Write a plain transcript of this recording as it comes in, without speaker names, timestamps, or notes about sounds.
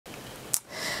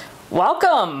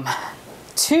Welcome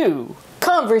to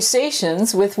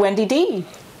Conversations with Wendy D.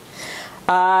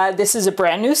 This is a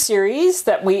brand new series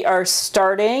that we are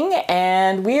starting,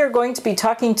 and we are going to be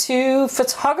talking to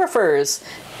photographers.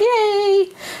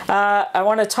 Yay! I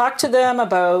want to talk to them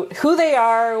about who they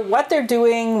are, what they're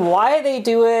doing, why they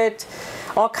do it,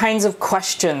 all kinds of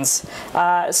questions.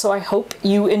 So I hope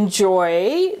you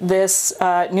enjoy this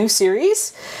new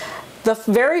series. The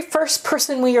very first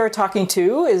person we are talking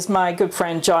to is my good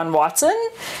friend John Watson.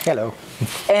 Hello.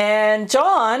 And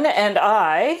John and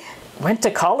I went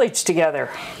to college together.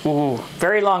 Ooh,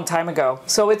 very long time ago.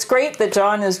 So it's great that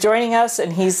John is joining us,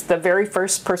 and he's the very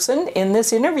first person in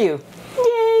this interview.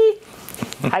 Yay!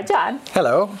 Hi, John.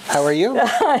 Hello. How are you?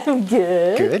 I'm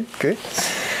good. Good, good.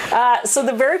 So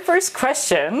the very first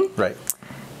question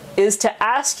is to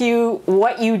ask you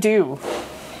what you do.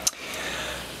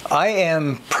 I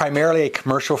am primarily a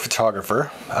commercial photographer,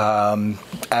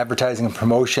 advertising and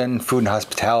promotion, food and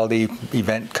hospitality,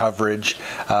 event coverage,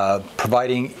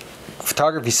 providing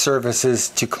photography services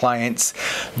to clients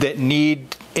that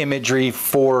need imagery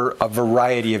for a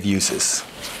variety of uses.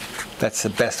 That's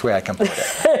the best way I can put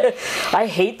it. I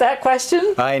hate that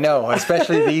question. I know,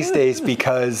 especially these days,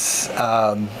 because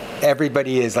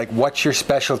everybody is like, what's your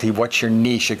specialty, what's your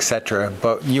niche, etc.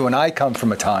 But you and I come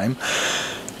from a time,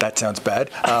 that sounds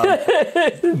bad,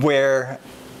 where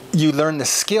you learn the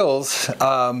skills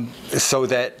so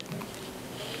that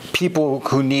people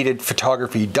who needed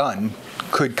photography done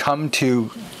could come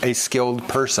to a skilled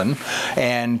person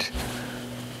and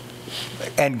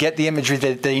get the imagery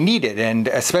that they needed. And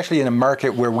especially in a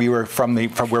market where we were from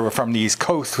the East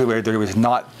Coast, where there was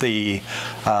not the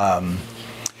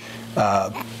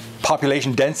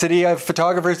population density of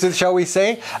photographers, shall we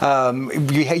say,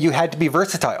 you had to be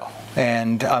versatile.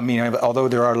 And I mean, although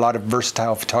there are a lot of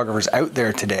versatile photographers out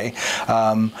there today,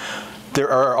 there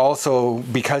are also,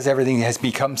 because everything has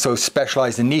become so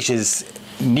specialized and niched, is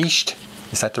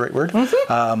that the right word?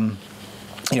 Mm-hmm.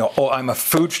 You know, oh, I'm a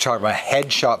food photographer, a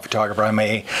headshot photographer, I'm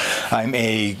a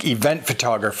event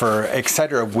photographer,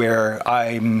 etc. Where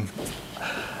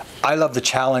I love the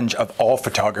challenge of all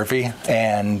photography,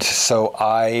 and so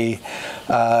I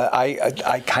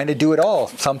kind of do it all.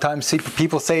 Sometimes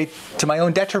people say to my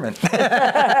own detriment.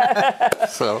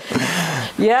 So,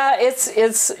 yeah,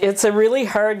 it's a really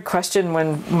hard question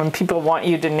when people want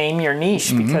you to name your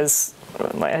niche, because,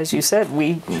 as you said,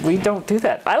 we don't do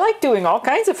that. I like doing all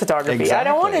kinds of photography. Exactly. I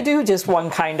don't want to do just one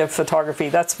kind of photography.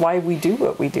 That's why we do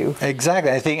what we do.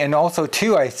 Exactly. I think, and also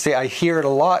too, I hear it a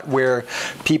lot where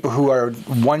people who are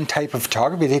one type of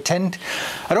photography, they tend,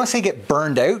 I don't want to say get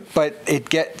burned out, but it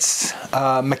gets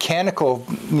mechanical,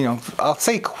 you know, I'll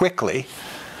say quickly.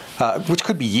 Which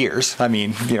could be years. I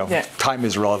mean, you know, time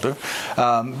is relative,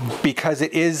 because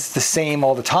it is the same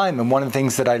all the time. And one of the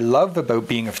things that I love about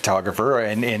being a photographer,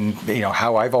 and you know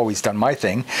how I've always done my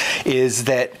thing, is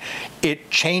that it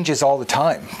changes all the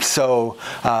time. So,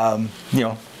 you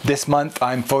know, this month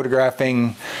I'm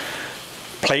photographing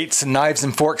plates and knives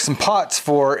and forks and pots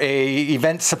for a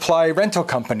event supply rental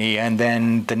company, and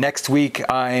then the next week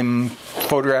I'm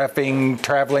photographing,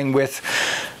 traveling with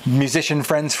musician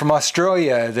friends from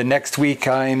Australia. The next week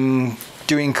I'm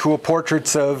doing cool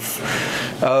portraits of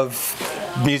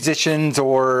musicians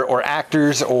or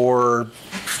actors or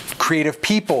creative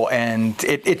people, and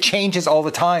it changes all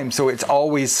the time, so it's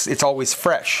always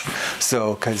fresh.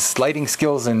 So because lighting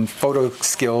skills and photo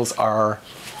skills are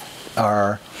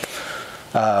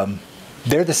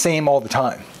they're the same all the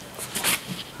time.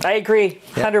 I agree,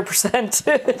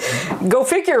 100%. Go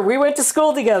figure, we went to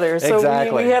school together, so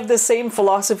exactly. we have the same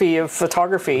philosophy of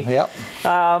photography. Yep.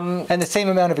 And the same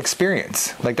amount of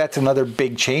experience. Like, that's another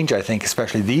big change, I think,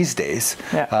 especially these days,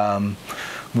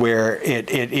 where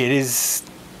it is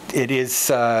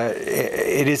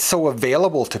so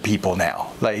available to people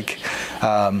now. Like,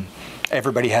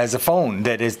 everybody has a phone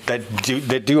that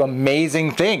do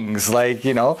amazing things. Like,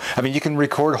 you know, I mean, you can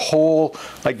record whole,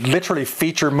 like, literally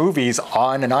feature movies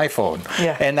on an iPhone,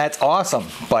 and that's awesome.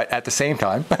 But at the same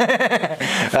time,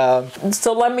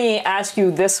 so let me ask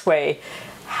you this way: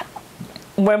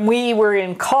 when we were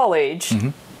in college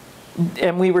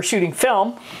and we were shooting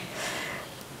film,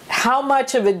 how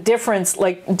much of a difference,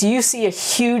 like, do you see a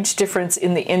huge difference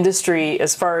in the industry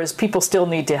as far as people still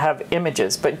need to have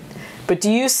images, but do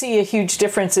you see a huge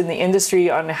difference in the industry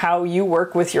on how you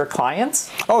work with your clients?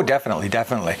 Oh, definitely.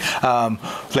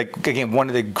 Like, again, one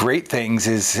of the great things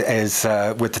is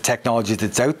with the technology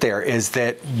that's out there is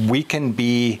that we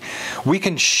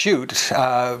can shoot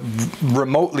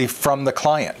remotely from the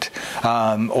client,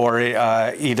 or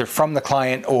either from the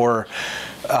client or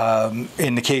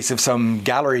in the case of some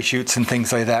gallery shoots and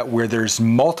things like that, where there's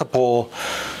multiple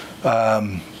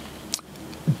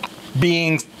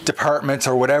beings, departments,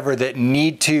 or whatever that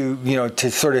need to, you know, to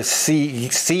sort of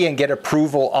see and get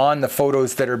approval on the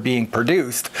photos that are being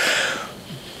produced.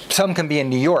 Some can be in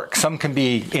New York, some can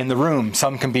be in the room,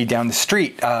 some can be down the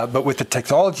street. But with the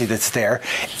technology that's there,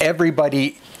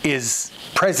 everybody is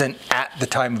present at the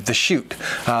time of the shoot.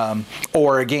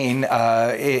 Or again,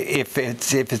 if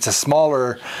it's a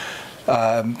smaller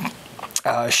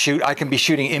shoot, I can be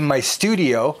shooting in my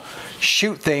studio,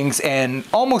 shoot things, and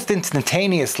almost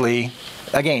instantaneously,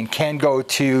 again, can go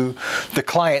to the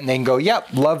client and they can go, yep,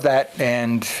 love that,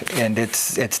 and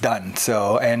it's done.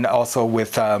 So, and also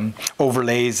with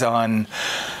overlays on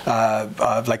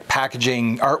like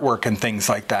packaging artwork and things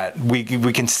like that, we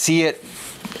can see it,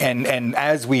 and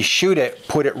as we shoot it,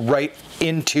 put it right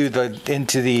into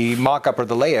the mock-up or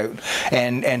the layout,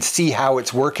 and see how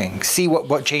it's working, see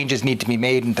what changes need to be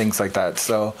made and things like that.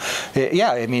 So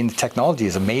yeah, I mean, technology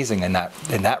is amazing in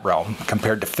that realm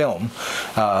compared to film.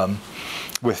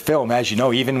 With film, as you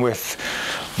know, even with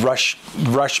rush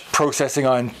processing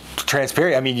on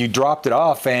transparent, I mean, you dropped it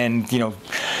off, and you know,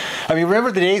 I mean,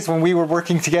 remember the days when we were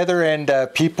working together and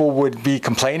people would be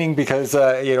complaining because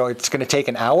you know, it's going to take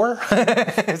an hour.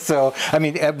 So I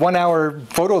mean, at 1 hour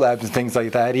photo labs and things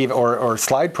like that, even or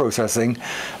slide processing,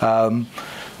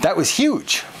 that was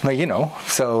huge. Like, you know,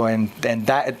 so and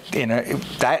that, you know,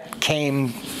 that came,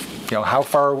 you know, how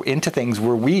far into things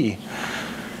were we?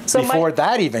 So before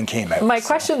that even came out. My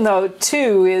question though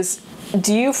too is,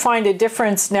 do you find a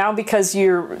difference now because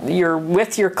you're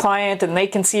with your client and they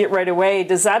can see it right away?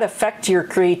 Does that affect your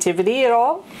creativity at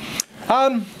all?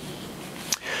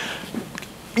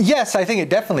 Yes, I think it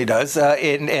definitely does,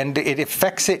 and it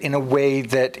affects it in a way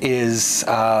that is,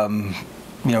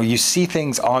 you know, you see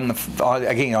things on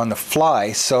the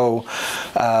fly. So.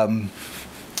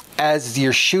 As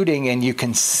you're shooting and you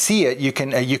can see it, you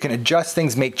can adjust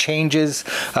things, make changes,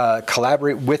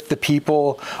 collaborate with the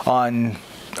people on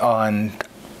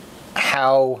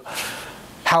how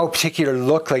a particular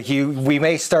look. Like we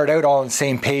may start out all on the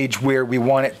same page where we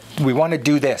want to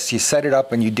do this. You set it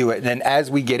up and you do it. And then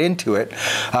as we get into it,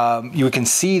 you can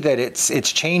see that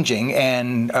it's changing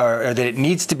and or that it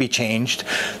needs to be changed.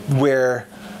 Where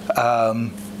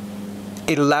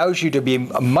it allows you to be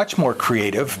much more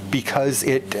creative because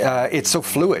it's so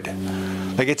fluid.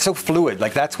 Like, it's so fluid.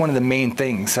 Like, that's one of the main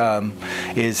things,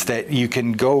 is that you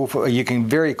can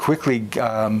very quickly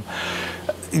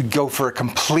go for a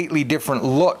completely different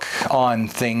look on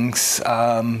things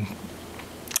on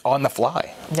the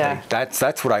fly. Yeah. Like,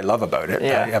 that's what I love about it.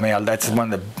 Yeah. I mean, that's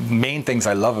one of the main things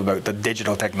I love about the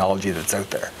digital technology that's out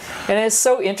there. And it's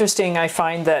so interesting, I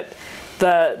find that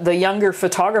the younger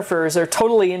photographers are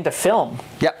totally into film.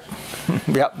 Yep.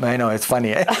 Yep, I know, it's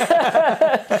funny. Eh?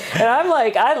 And I'm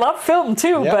like, I love film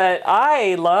too, yep. But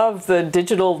I love the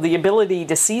digital, the ability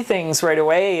to see things right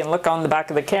away and look on the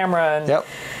back of the camera. And, yep.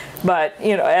 But,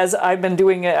 you know, as I've been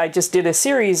doing it, I just did a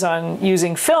series on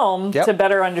using film yep. to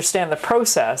better understand the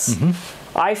process. Mm-hmm.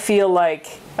 I feel like,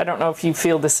 I don't know if you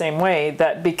feel the same way,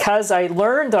 that because I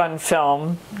learned on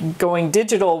film, going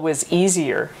digital was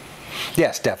easier.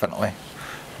 Yes, definitely.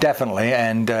 Definitely,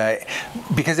 and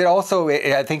because it also,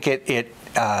 I think it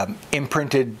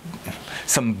imprinted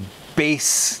some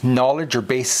base knowledge or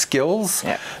base skills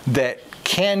yeah. that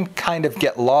can kind of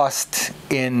get lost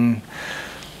in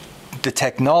the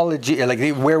technology,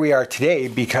 like where we are today,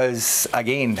 because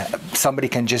again, somebody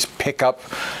can just pick up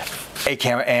a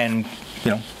camera and,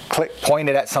 you know, point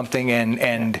it at something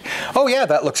and oh yeah,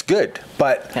 that looks good,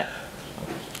 but. Yeah.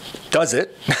 Does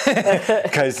it?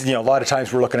 Because, you know, a lot of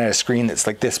times we're looking at a screen that's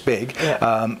like this big,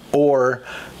 yeah. Or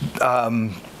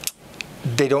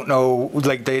they don't know,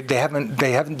 like they haven't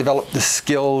developed the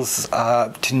skills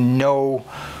to know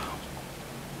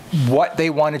what they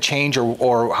want to change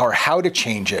or how to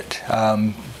change it,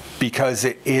 because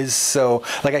it is so.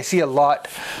 Like, I see a lot,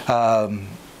 and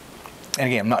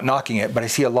again, I'm not knocking it, but I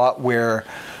see a lot where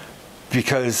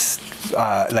because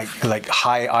like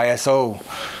high ISO.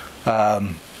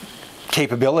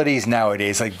 Capabilities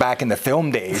nowadays, like back in the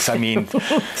film days. I mean,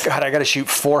 God, I got to shoot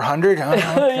 400.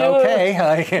 Okay,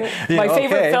 my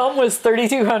favorite film was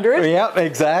 3200. Yeah,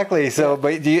 exactly. So,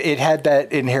 but it had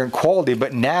that inherent quality.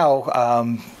 But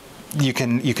now you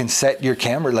can set your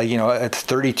camera, like, you know, at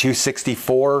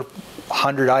 3264,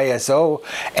 100 ISO,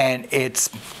 and it's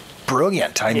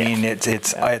brilliant. I mean,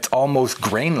 it's almost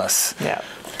grainless. Yeah.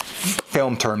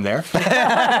 Film term there.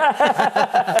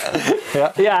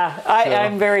 Yeah,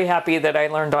 I'm very happy that I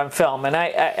learned on film, and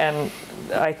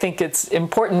I think it's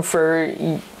important for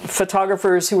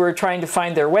photographers who are trying to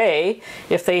find their way,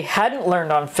 if they hadn't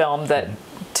learned on film, that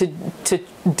to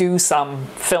do some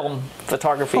film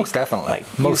photography. Most definitely,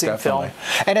 like most using definitely.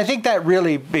 film. And I think that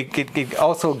really it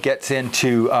also gets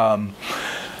into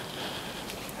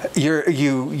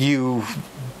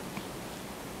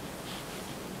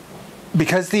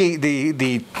because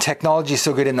the technology is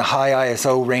so good in the high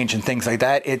ISO range and things like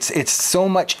that, it's so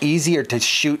much easier to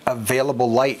shoot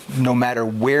available light no matter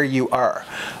where you are.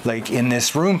 Like in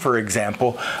this room, for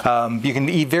example, you can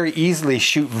very easily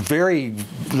shoot very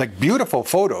beautiful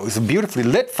photos, beautifully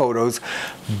lit photos,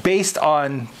 based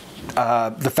on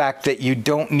the fact that you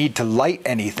don't need to light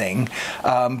anything.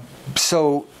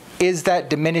 So is that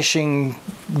diminishing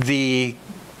the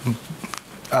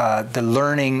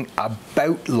learning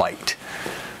about light,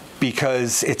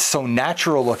 because it's so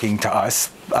natural looking to us,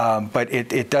 but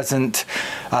it doesn't,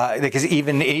 because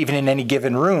even in any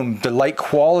given room, the light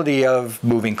quality of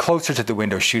moving closer to the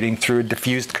window, shooting through a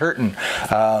diffused curtain,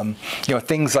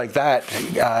 things like that,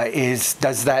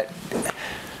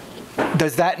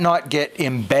 does that not get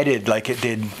embedded like it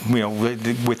did,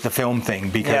 with the film thing,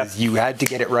 because you had to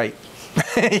get it right.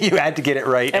 You had to get it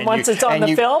right. And once it's on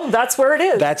the film, that's where it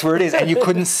is. That's where it is. And you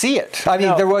couldn't see it. I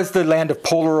mean, there was the land of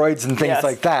Polaroids and things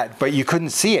like that, but you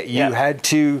couldn't see it. You had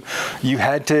to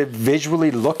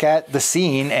visually look at the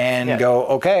scene and go,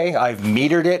 okay, I've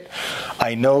metered it.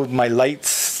 I know my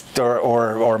lights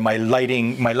or my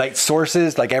light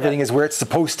sources, like everything is where it's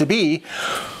supposed to be.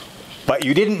 But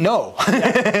you didn't know,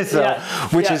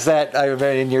 which is that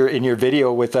in your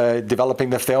video with developing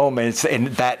the film, and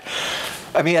that.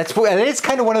 I mean, it's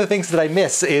kind of one of the things that I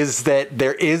miss, is that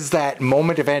there is that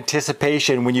moment of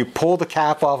anticipation when you pull the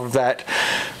cap off of that,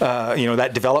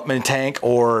 that development tank,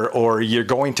 or you're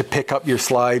going to pick up your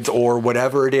slides or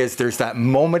whatever it is. There's that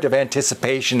moment of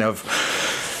anticipation of,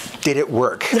 did it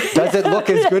work? Does it look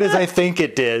as good as I think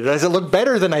it did? Does it look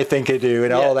better than I think it do?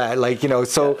 And all that,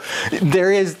 so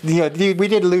there is, we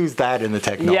did lose that in the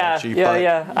technology.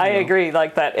 I agree.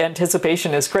 Like, that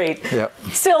anticipation is great. Yeah.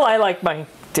 Still, I like my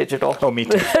digital. Oh, me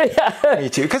too. Me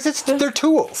too. Because they're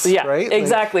tools. Yeah, right?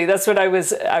 Exactly. That's what I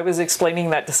was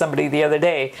explaining that to somebody the other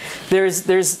day.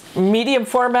 There's medium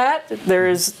format.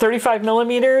 There's 35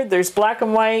 millimeter. There's black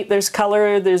and white. There's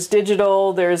color. There's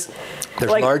digital. There's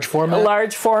large format.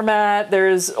 Large format.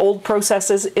 There's old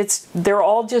processes. They're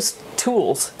all just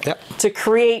tools to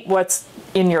create what's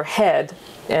in your head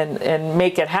and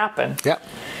make it happen. Yep.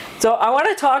 So I want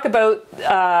to talk about,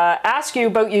 ask you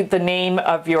about the name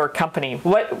of your company.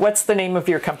 What's the name of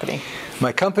your company?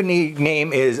 My company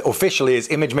name officially is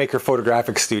ImageMaker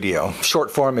Photographic Studio. Short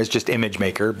form is just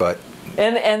ImageMaker, but.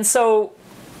 And so,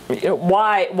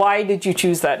 why did you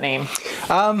choose that name?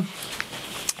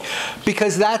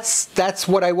 Because that's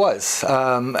what I was.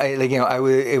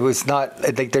 It was not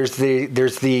like there's the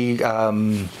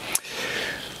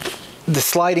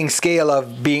sliding scale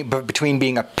of between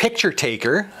being a picture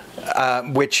taker,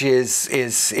 which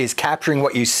is capturing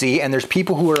what you see, and there's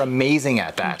people who are amazing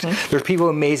at that. Mm-hmm. There's people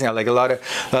amazing at, like a lot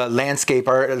of landscape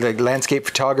art, like landscape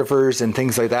photographers and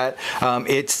things like that.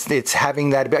 It's having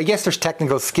that. I guess there's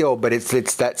technical skill, but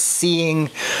it's that seeing.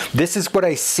 This is what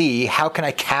I see. How can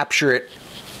I capture it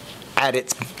at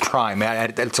its prime,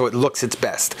 so it looks its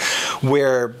best?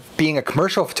 Where being a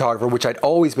commercial photographer, which I'd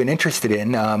always been interested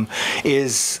in,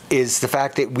 is the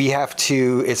fact that we have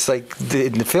to, it's like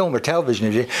in the film or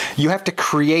television, you have to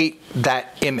create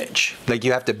that image. Like,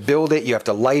 you have to build it, you have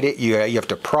to light it, you have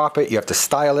to prop it, you have to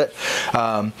style it.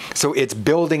 So it's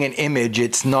building an image,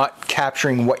 it's not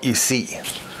capturing what you see.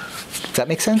 Does that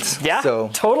make sense? Yeah,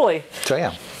 totally. So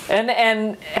yeah.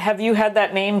 And have you had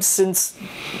that name since,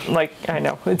 like, I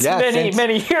know, it's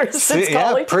many years since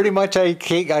college? Yeah, pretty much. I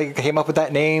came up with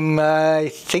that name, I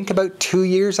think, about 2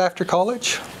 years after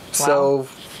college. Wow. So,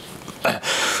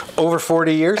 over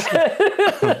 40 years.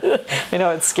 I know,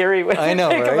 it's scary when you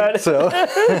think about it.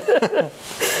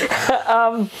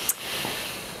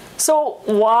 So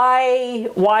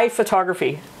why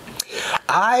photography?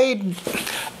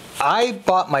 I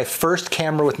bought my first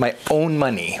camera with my own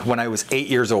money when I was 8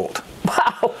 years old.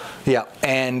 Wow. Yeah,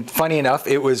 and funny enough,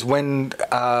 it was when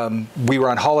we were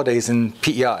on holidays in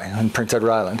PEI, in Prince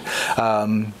Edward Island,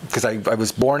 because I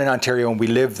was born in Ontario and we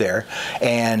lived there,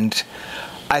 and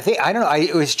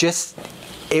it was just,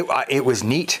 it was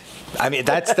neat. I mean,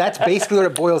 that's basically what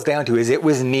it boils down to, is it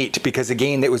was neat, because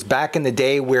again, it was back in the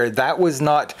day where that was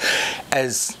not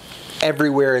as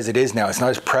everywhere as it is now. It's not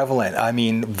as prevalent. I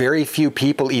mean, very few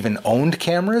people even owned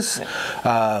cameras,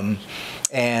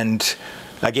 and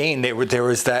again, there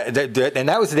was that, and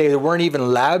that was the day there weren't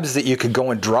even labs that you could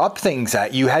go and drop things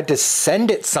at. You had to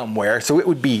send it somewhere, so it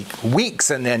would be weeks.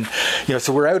 And then,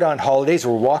 so we're out on holidays,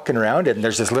 we're walking around, and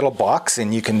there's this little box,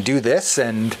 and you can do this,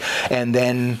 and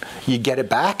then you get it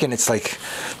back, and it's like,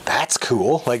 that's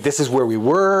cool. Like, this is where we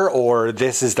were, or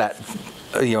this is that,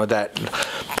 that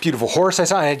beautiful horse I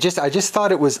saw. And I just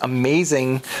thought it was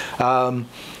amazing.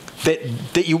 That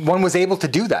one was able to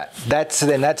do that. That's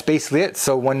basically it.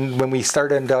 So when we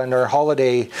started on our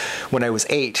holiday when I was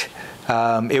 8,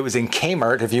 it was in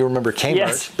Kmart, if you remember Kmart.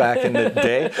 Yes. Back in the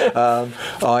day,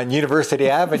 on University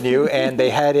Avenue, and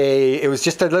they had it was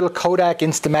just a little Kodak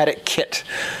Instamatic kit,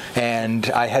 and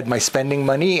I had my spending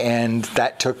money, and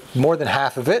that took more than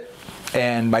half of it.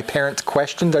 And my parents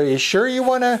questioned, "Are you sure you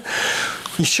want to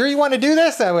do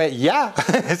this?" I went, "Yeah."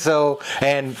 So,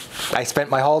 and I spent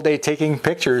my holiday taking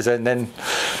pictures and then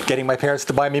getting my parents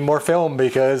to buy me more film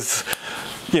because,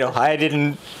 I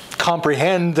didn't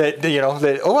comprehend that,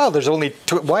 oh, well, there's only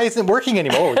why isn't it working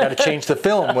anymore? We got to change the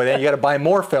film. Well, then you got to buy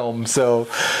more film. So,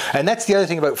 and that's the other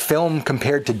thing about film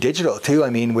compared to digital too.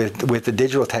 I mean, with the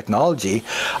digital technology,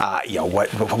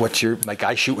 what's your, like,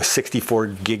 I shoot with 64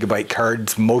 gigabyte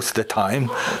cards most of the time.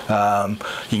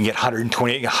 You can get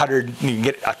 128, 100, you can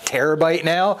get a terabyte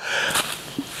now.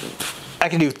 I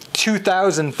can do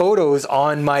 2,000 photos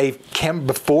on my camera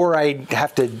before I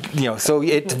have to, so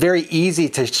it's very easy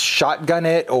to shotgun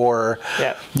it or,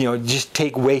 just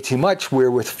take way too much. Where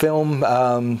with film,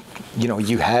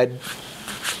 you had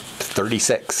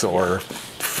 36 or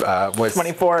was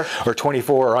 24 or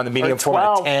 24 or on the medium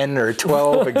format 10 or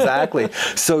 12 exactly.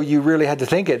 So you really had to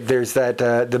think it. There's that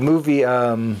the movie.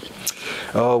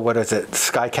 What is it?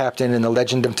 Sky Captain and the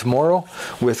Legend of Tomorrow,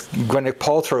 with Gwyneth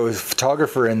Paltrow as a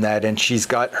photographer in that, and she's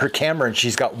got her camera and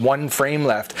she's got one frame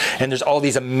left, and there's all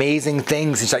these amazing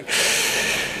things. It's like,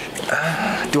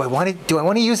 do I want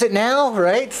to use it now,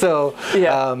 right? So,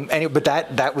 but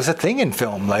that was a thing in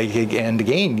film. Like, and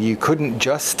again, you couldn't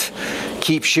just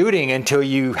keep shooting until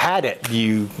you had it.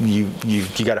 You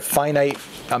got a finite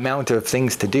amount of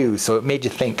things to do, so it made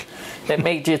you think. It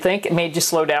made you think. It made you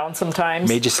slow down sometimes.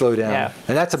 Made you slow down,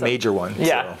 and that's a major one.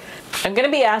 Yeah, so. I'm going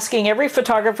to be asking every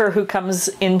photographer who comes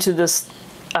into this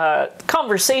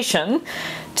conversation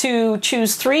to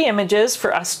choose 3 images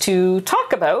for us to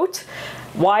talk about.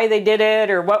 Why they did it,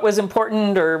 or what was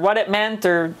important, or what it meant,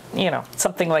 or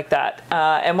something like that.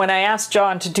 And when I asked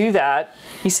John to do that,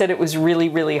 he said it was really,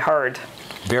 really hard.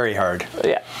 Very hard.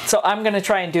 Yeah. So I'm going to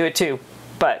try and do it too,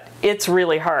 but it's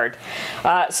really hard.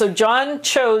 So John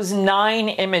chose 9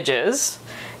 images,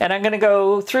 and I'm going to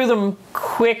go through them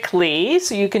quickly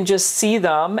so you can just see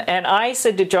them. And I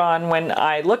said to John when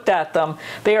I looked at them,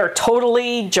 they are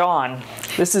totally John.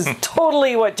 This is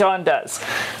totally what John does.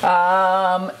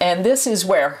 And this is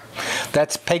where?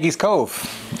 That's Peggy's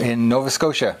Cove in Nova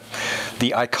Scotia,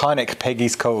 the iconic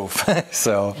Peggy's Cove.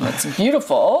 So that's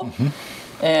beautiful.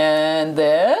 Mm-hmm. And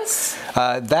this?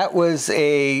 That was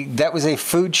a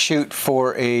food shoot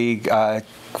for a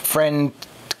friend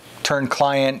turned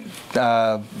client,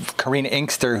 Karina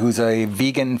Inkster, who's a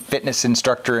vegan fitness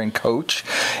instructor and coach,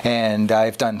 and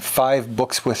I've done 5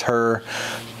 books with her,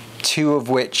 2 of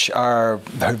which are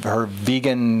her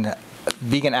vegan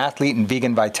athlete and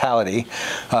vegan vitality.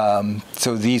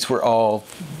 So these were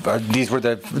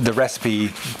the recipe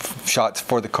shots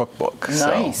for the cookbook. Nice.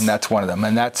 So, and that's one of them,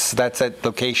 and that's at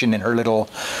location in her little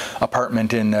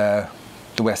apartment in the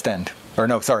West End, or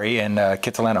no, sorry, in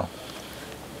Kitsilano.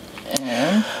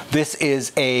 And this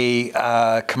is a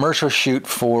commercial shoot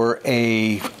for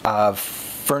a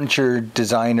furniture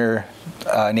designer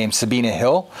named Sabina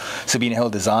Hill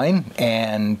Design,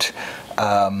 and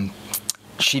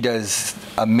she does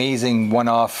amazing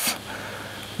one-off.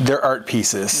 They're art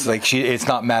pieces. Like it's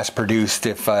not mass produced.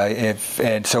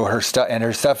 And so her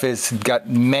stuff is got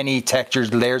many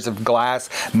textures, layers of glass,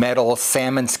 metal,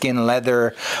 salmon skin,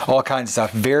 leather, all kinds of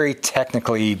stuff. Very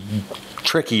technically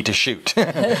tricky to shoot.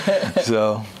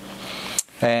 So,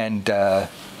 and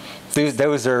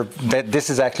this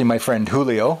is actually my friend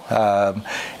Julio,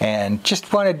 and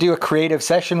just wanted to do a creative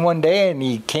session one day, and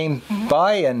he came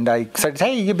by, and I said,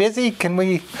 "Hey, you busy? Can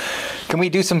we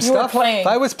do some stuff?" You were playing.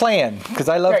 I was playing because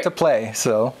I love to play.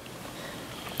 So.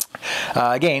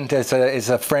 Again, is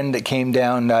a friend that came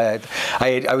down. I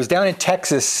was down in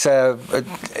Texas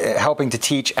helping to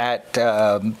teach at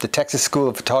the Texas School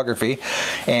of Photography,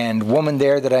 and woman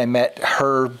there that I met,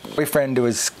 her boyfriend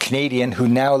was Canadian who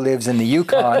now lives in the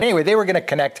Yukon. Anyway, they were going to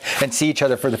connect and see each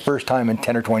other for the first time in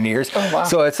 10 or 20 years. Oh, wow.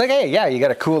 So it's like, hey, yeah, you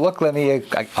got a cool look.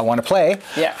 I want to play.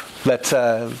 Yeah.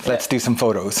 Let's do some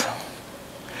photos.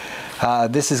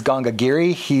 This is Gonga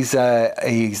Giri. He's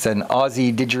an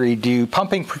Aussie didgeridoo,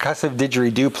 pumping percussive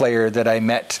didgeridoo player that I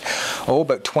met,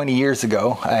 about 20 years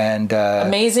ago. And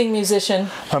amazing musician.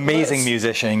 Amazing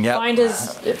musician, yeah.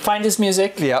 Find his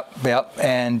music. Yep.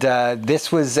 And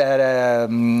this was at a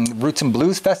Roots and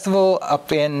Blues Festival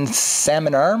up in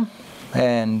Salmon Arm.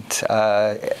 And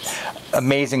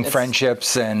amazing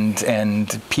friendships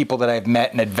and people that I've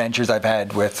met and adventures I've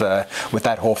had with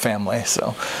that whole family.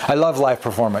 So I love live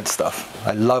performance stuff.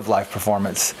 I love live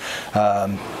performance,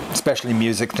 especially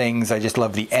music things. I just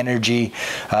love the energy.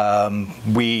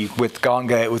 With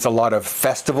Gonga, it was a lot of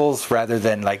festivals rather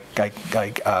than like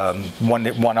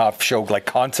one-off show like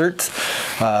concerts.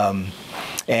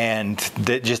 And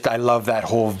I love that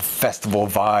whole festival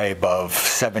vibe of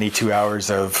 72 hours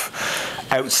of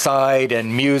outside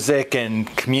and music and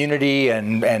community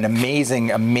and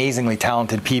amazingly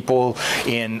talented people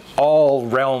in all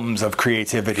realms of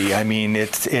creativity. I mean,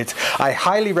 I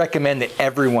highly recommend that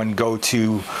everyone go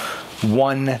to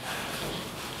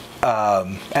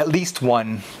at least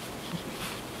one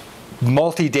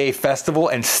multi-day festival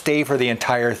and stay for the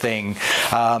entire thing.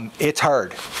 It's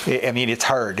hard. I mean, it's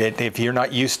hard. If you're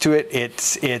not used to it,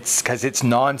 it's because it's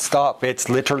nonstop. It's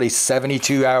literally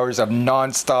 72 hours of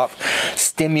nonstop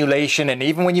stimulation, and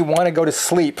even when you want to go to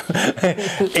sleep,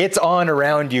 it's on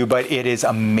around you. But it is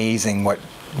amazing what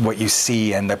you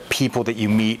see and the people that you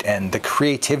meet and the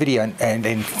creativity and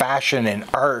in fashion and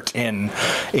art in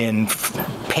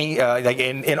paint, like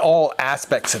in all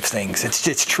aspects of things.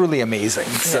 It's truly amazing.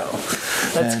 So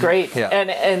that's great. Yeah.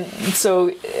 And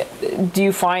so do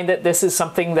you find that this is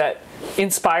something that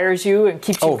inspires you and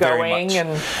keeps you going?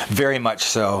 Very much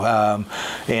so.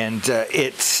 And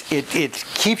it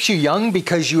keeps you young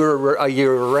because you're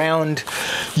around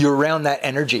that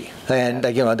energy. And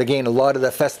again, a lot of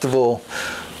the festival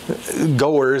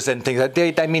goers and things like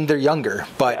that, I mean, they're younger,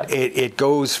 but it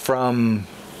goes from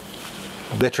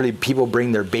literally people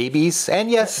bring their babies,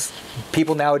 and yes,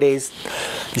 people nowadays,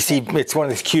 you see, it's one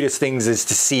of the cutest things is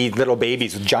to see little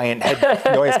babies with giant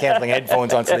noise canceling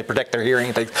headphones on so they protect their hearing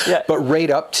and things. Yeah. But right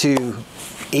up to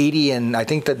 80, and I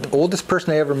think the oldest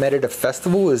person I ever met at a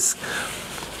festival was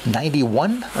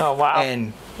 91. Oh wow!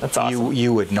 And that's awesome.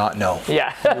 You would not know.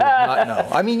 Yeah. You would not know.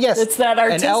 I mean, yes, it's that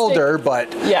artistic, an elder,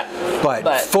 but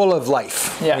full of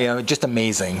life. Yeah. Just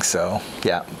amazing. So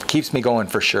yeah, keeps me going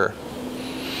for sure.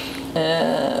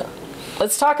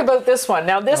 Let's talk about this one.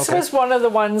 Now, this was one of the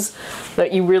ones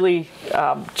that you really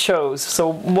chose.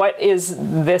 So what is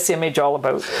this image all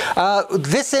about?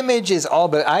 This image is all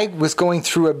about, I was going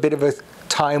through a bit of a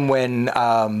time when,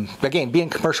 again, being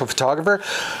a commercial photographer,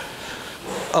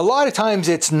 a lot of times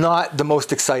it's not the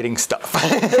most exciting stuff.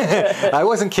 I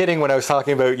wasn't kidding when I was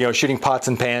talking about shooting pots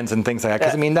and pans and things like that,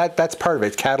 because I mean that's part of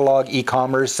it. Catalog,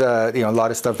 e-commerce, a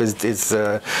lot of stuff is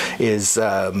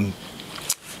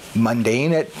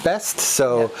mundane at best.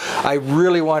 So I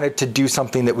really wanted to do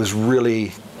something that was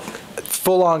really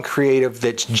full-on creative,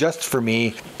 that's just for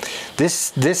me.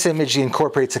 This image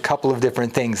incorporates a couple of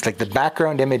different things, like the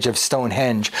background image of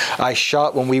Stonehenge I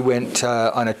shot when we went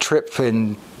on a trip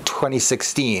in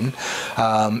 2016,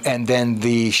 and then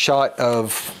the shot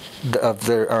of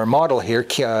our model here,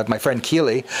 my friend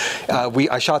Keely,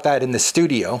 I shot that in the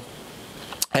studio.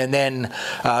 And then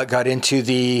got into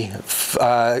the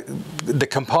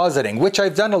compositing, which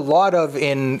I've done a lot of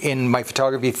in my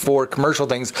photography for commercial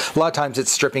things. A lot of times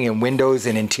it's stripping in windows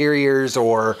and interiors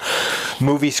or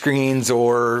movie screens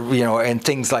or and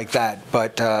things like that.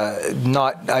 But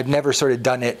I've never sort of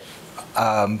done it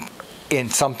in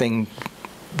something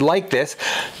like this.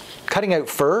 Cutting out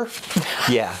fur,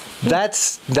 yeah,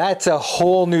 that's a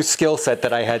whole new skill set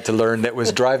that I had to learn that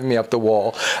was driving me up the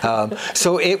wall.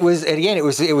 So it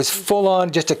was full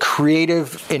on just a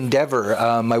creative endeavor.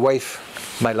 My wife,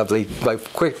 my lovely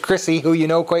wife Chrissy, who you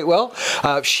know quite well,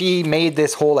 she made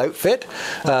this whole outfit,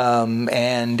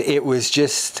 and it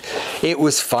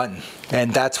was fun.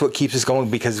 And that's what keeps us going,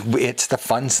 because it's the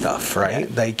fun stuff, right?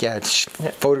 Yeah. Like, it's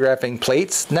photographing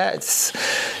plates. That's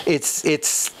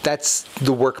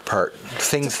the work part.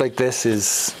 Things like this is.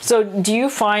 So, do you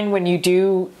find when you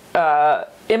do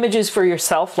images for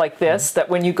yourself like this, that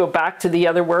when you go back to the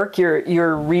other work,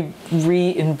 you're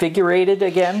reinvigorated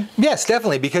again? Yes,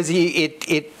 definitely, because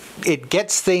it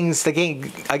gets things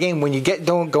again when you get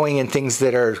going in things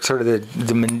that are sort of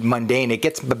the mundane, it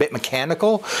gets a bit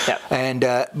mechanical. Yeah. And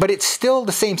but it's still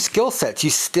the same skill sets. You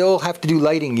still have to do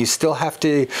lighting, you still have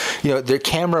to their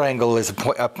camera angle is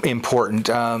important,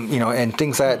 and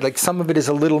things like some of it is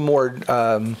a little more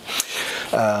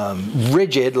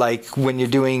rigid, like when you're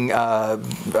doing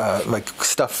like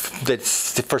stuff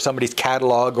that's for somebody's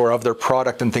catalog or of their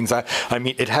product and things. I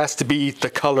mean, it has to be the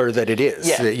color that it is.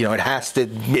 Yeah. You know, it has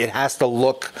to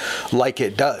look like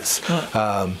it does.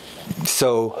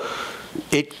 So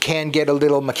it can get a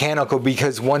little mechanical,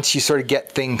 because once you sort of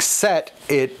get things set,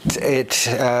 it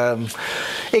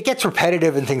gets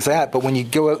repetitive and things like that. But when you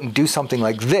go out and do something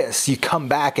like this, you come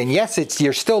back and yes,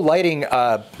 you're still lighting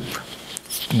a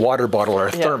water bottle or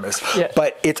a thermos,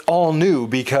 but it's all new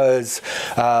because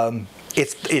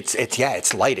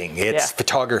it's lighting, it's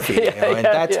photography, you know, and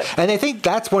and I think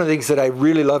that's one of the things that I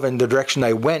really love in the direction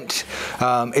I went,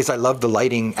 is I love the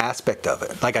lighting aspect of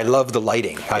it. Like I love the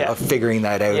lighting. I love figuring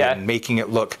that out and making it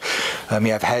look. I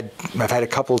mean, I've had a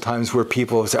couple of times where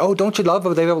people say, "Oh, don't you love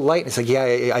it? They have light?" And it's like,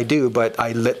 yeah, I do, but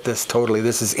I lit this totally.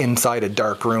 This is inside a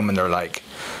dark room, and they're like,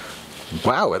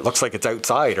 "Wow, it looks like it's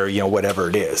outside," or you know, whatever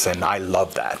it is, and I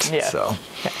love that.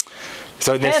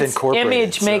 So this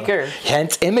incorporates ImageMaker. So,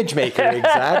 hence ImageMaker,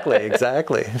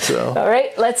 exactly. So. All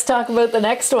right, let's talk about the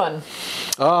next one.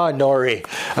 Oh, Nori.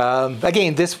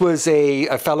 Again, this was a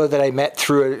fellow that I met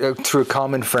through a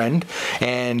common friend,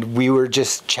 and we were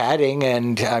just chatting.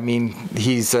 And I mean,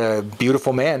 he's a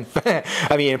beautiful man.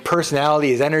 I mean, personality,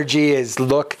 his energy, his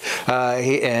look,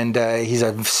 he's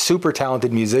a super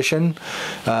talented musician,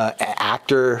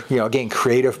 actor. You know, again,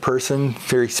 creative person,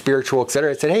 very spiritual, etc.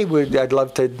 I said, hey, I'd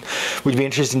love to. Would you be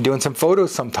interested in doing some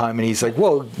photos sometime? And he's like,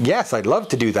 well, yes, I'd love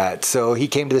to do that. So he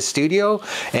came to the studio,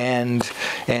 and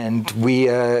we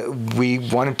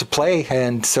wanted to play,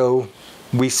 and so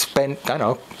we spent, I don't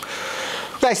know,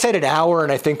 I said an hour,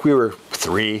 and I think we were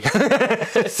 3.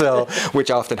 So, which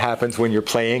often happens when you're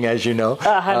playing, as you know.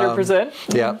 100%.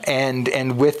 Yeah,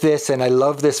 and with this, and I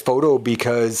love this photo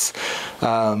because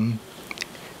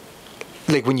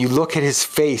like when you look at his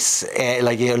face,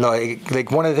 like, you know,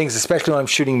 like one of the things, especially when I'm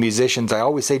shooting musicians, I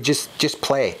always say just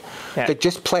play. Like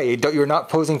just play. You're not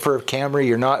posing for a camera.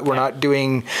 You're not. We're not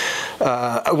doing.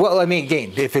 Well, I mean,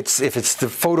 again, if it's the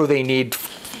photo they need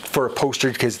for a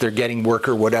poster because they're getting work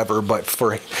or whatever, but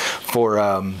for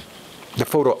the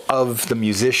photo of the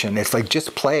musician, it's like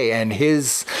just play. And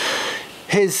his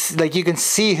like you can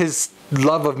see his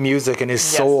love of music and his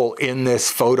soul in this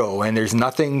photo, and there's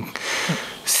nothing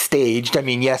staged. I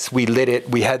mean, yes, we lit it,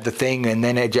 we had the thing, and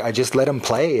then I just let him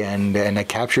play, and I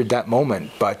captured that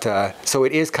moment. But so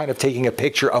it is kind of taking a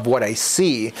picture of what I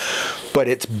see, but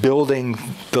it's building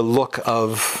the look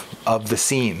of the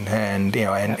scene, and you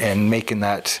know, and making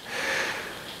that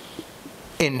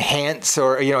enhance,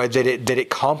 or you know, that it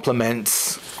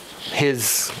complements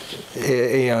his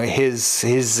you know,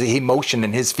 his emotion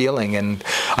and his feeling. And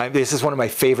this is one of my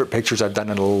favorite pictures I've done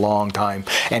in a long time,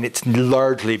 and it's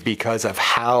largely because of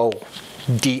how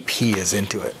deep he is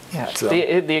into it. So.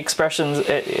 The expressions,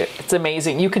 it's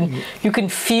amazing. You can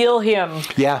feel him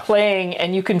playing,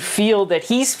 and you can feel that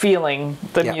he's feeling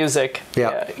the music.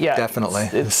 Yeah, definitely.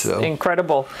 It's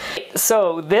incredible.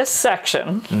 So this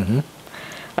section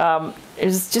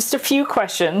is just a few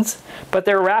questions, but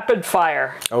they're rapid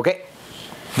fire. Okay,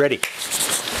 ready.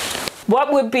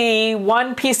 What would be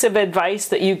one piece of advice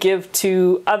that you give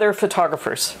to other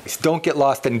photographers? Don't get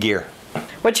lost in gear.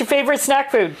 What's your favorite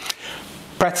snack food?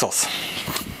 Pretzels.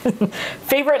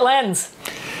 Favorite lens?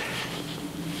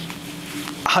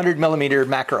 100mm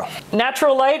macro.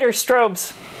 Natural light or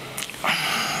strobes?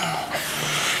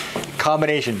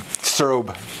 Combination.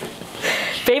 Strobe.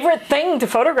 Favorite thing to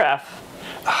photograph?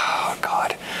 Oh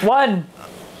God. One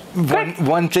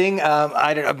thing.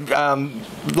 I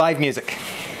don't. Live music.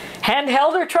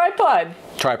 Handheld or tripod?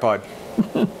 Tripod.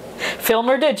 Film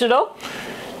or digital?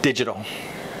 Digital.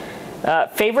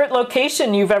 Favorite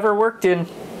location you've ever worked in?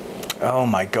 Oh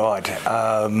my God.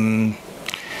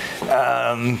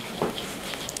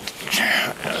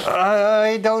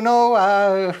 I don't know.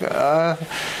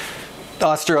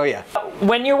 Australia.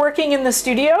 When you're working in the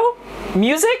studio,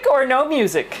 music or no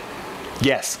music?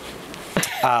 Yes.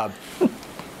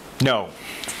 No.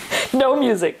 No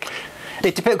music.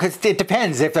 It depends, because it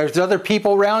depends. If there's other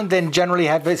people around, then generally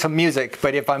have some music.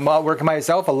 But if I'm working by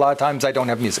myself, a lot of times I don't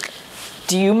have music.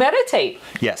 Do you meditate?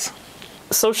 Yes.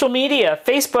 Social media,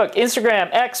 Facebook, Instagram,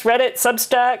 X, Reddit,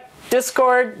 Substack,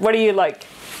 Discord, what do you like?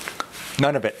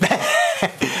 None of it.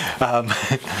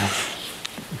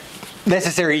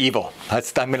 Necessary evil. I'm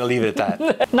going to leave it at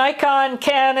that. Nikon,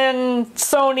 Canon,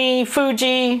 Sony,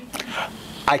 Fuji.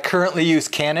 I currently use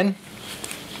Canon.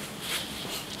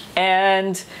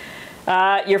 And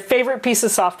your favorite piece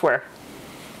of software?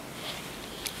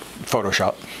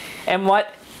 Photoshop. And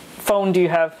what phone do you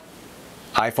have?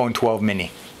 iPhone 12 mini.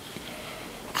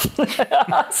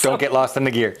 Don't get lost in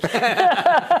the gear.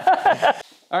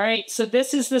 All right, so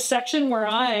this is the section where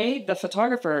I, the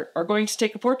photographer, are going to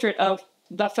take a portrait of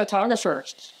the photographer.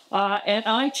 And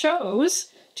I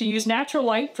chose to use natural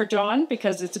light for John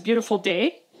because it's a beautiful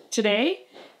day today.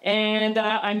 And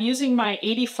I'm using my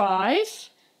 85,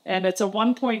 and it's a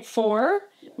 1.4,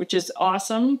 which is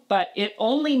awesome, but it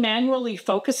only manually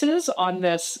focuses on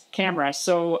this camera.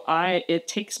 So it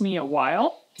takes me a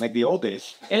while. Like the old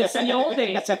days. It's the old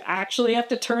days. You actually have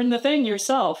to turn the thing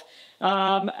yourself.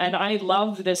 And I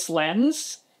love this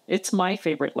lens. It's my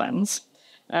favorite lens.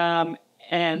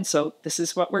 And so this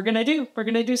is what we're going to do. We're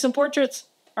going to do some portraits.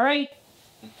 All right.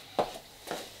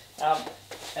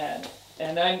 And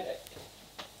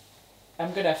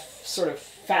I'm going to sort of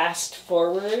fast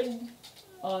forward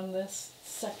on this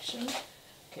section.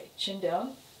 Okay, chin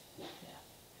down. Yeah.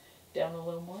 Down a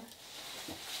little more.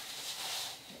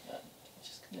 I'm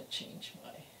just going to change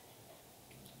my...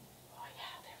 Oh,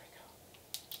 yeah, there we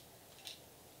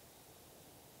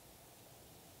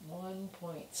go.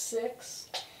 1.6.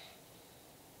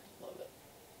 Love it.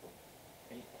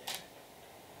 Right there.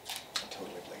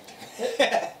 Totally blinked.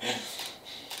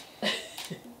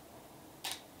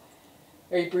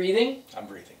 Are you breathing? I'm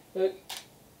breathing.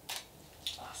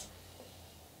 Awesome.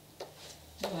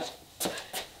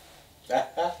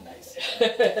 Nice.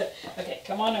 Okay,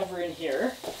 come on over in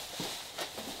here.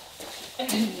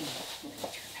 Natural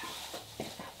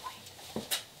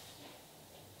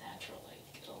light,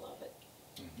 you'll love it.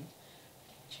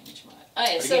 Change my...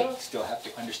 But again, you still have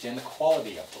to understand the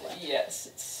quality of the lens. Yes,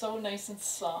 it's so nice and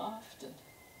soft. And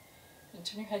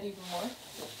turn your head even more.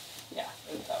 Yeah,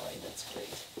 that way, that's great.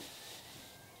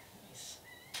 Nice.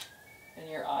 And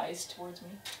your eyes towards me.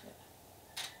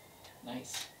 Yeah.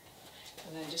 Nice.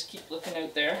 And then just keep looking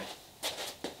out there.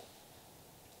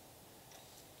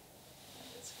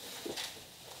 That's great.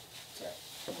 Sorry.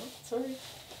 Oh, sorry.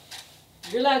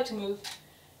 You're allowed to move.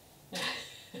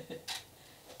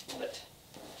 Love it.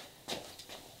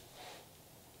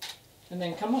 And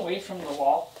then come away from the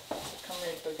wall. Come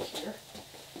right about here.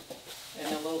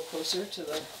 And a little closer to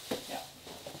the, yeah.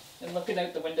 And looking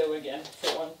out the window again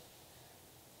for one.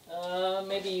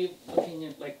 Maybe you looking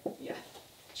at like, yeah,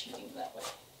 cheating that way.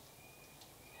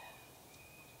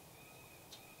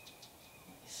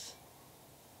 Nice.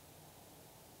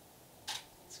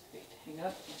 That's great. Hang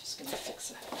up, I'm just going to fix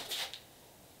that.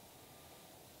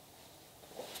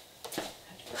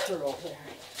 Had to curl there.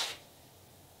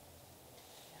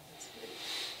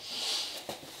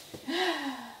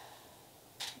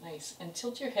 Nice. And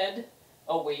tilt your head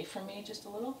away from me just a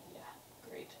little. Yeah,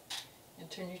 great. And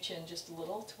turn your chin just a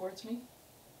little towards me.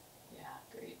 Yeah,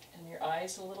 great. And your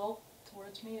eyes a little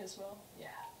towards me as well. Yeah.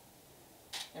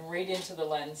 And right into the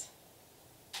lens.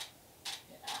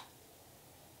 Yeah.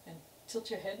 And tilt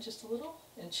your head just a little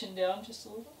and chin down just a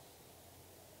little.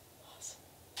 Awesome.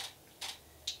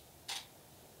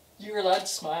 You're allowed to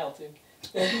smile too.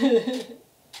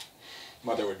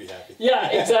 Mother would be happy. Yeah,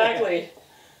 exactly.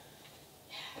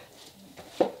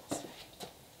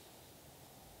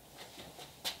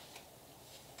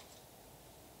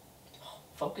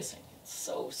 Focusing. It's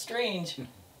so strange.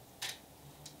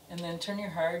 And then turn your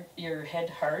head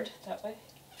hard that way.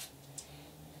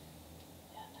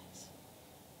 Yeah, nice.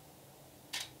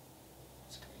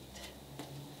 That's great.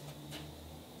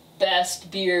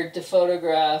 Best beard to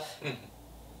photograph.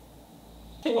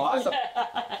 Awesome.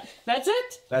 That's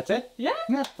it? That's it? Yeah.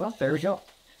 Yeah, well, there we go.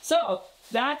 So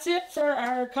that's it for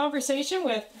our conversation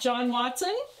with John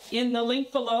Watson. In the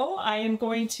link below, I am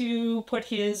going to put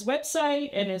his website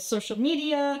and his social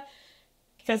media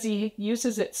because he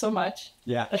uses it so much.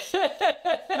 Yeah. I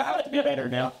have to be better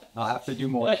now. I'll have to do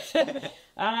more.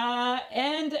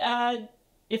 And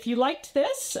if you liked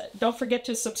this, don't forget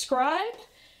to subscribe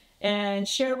and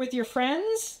share with your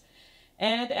friends.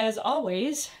 And as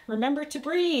always, remember to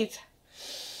breathe.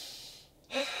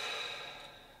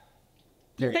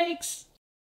 There you go. Thanks.